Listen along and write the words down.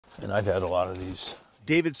And I've had a lot of these.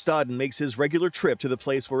 David Stodden makes his regular trip to the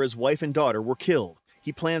place where his wife and daughter were killed.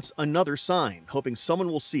 He plants another sign, hoping someone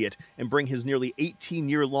will see it and bring his nearly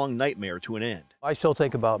 18-year-long nightmare to an end. I still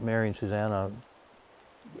think about Mary and Susanna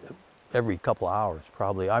every couple of hours,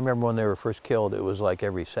 probably. I remember when they were first killed, it was like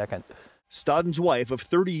every second. Stodden's wife of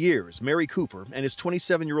 30 years, Mary Cooper, and his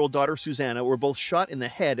 27-year-old daughter, Susanna, were both shot in the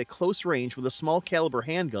head at close range with a small caliber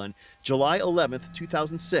handgun July 11,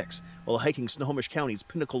 2006, while hiking Snohomish County's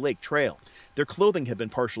Pinnacle Lake Trail. Their clothing had been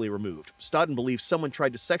partially removed. Stodden believes someone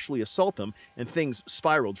tried to sexually assault them, and things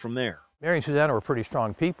spiraled from there. Mary and Susanna were pretty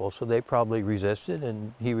strong people, so they probably resisted,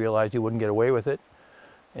 and he realized he wouldn't get away with it.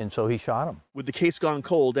 And so he shot him. With the case gone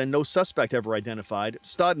cold and no suspect ever identified,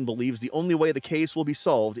 Stodden believes the only way the case will be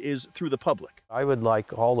solved is through the public. I would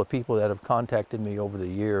like all the people that have contacted me over the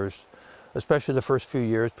years, especially the first few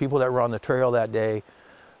years, people that were on the trail that day,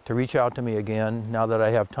 to reach out to me again now that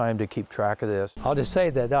I have time to keep track of this. I'll just say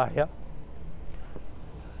that I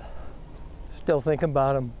still think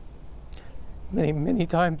about him many, many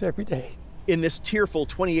times every day. In this tearful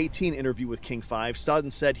 2018 interview with King 5,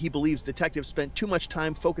 Stodden said he believes detectives spent too much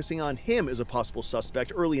time focusing on him as a possible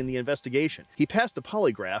suspect early in the investigation. He passed the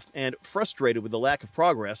polygraph and, frustrated with the lack of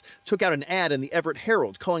progress, took out an ad in the Everett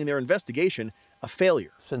Herald calling their investigation a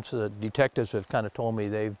failure. Since the detectives have kind of told me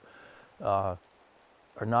they are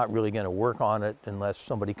not really going to work on it unless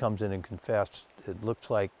somebody comes in and confesses, it looks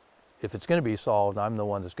like if it's going to be solved, I'm the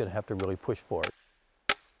one that's going to have to really push for it.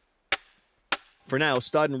 For now,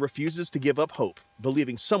 Stodden refuses to give up hope,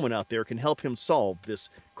 believing someone out there can help him solve this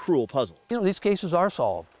cruel puzzle. You know, these cases are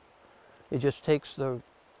solved. It just takes the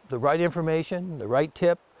right information, the right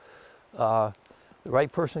tip, the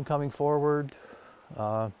right person coming forward,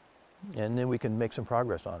 and then we can make some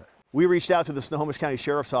progress on it. We reached out to the Snohomish County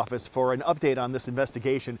Sheriff's Office for an update on this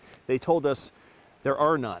investigation. They told us there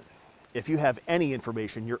are none. If you have any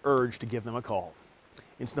information, you're urged to give them a call.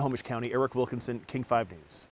 In Snohomish County, Eric Wilkinson, King 5 News.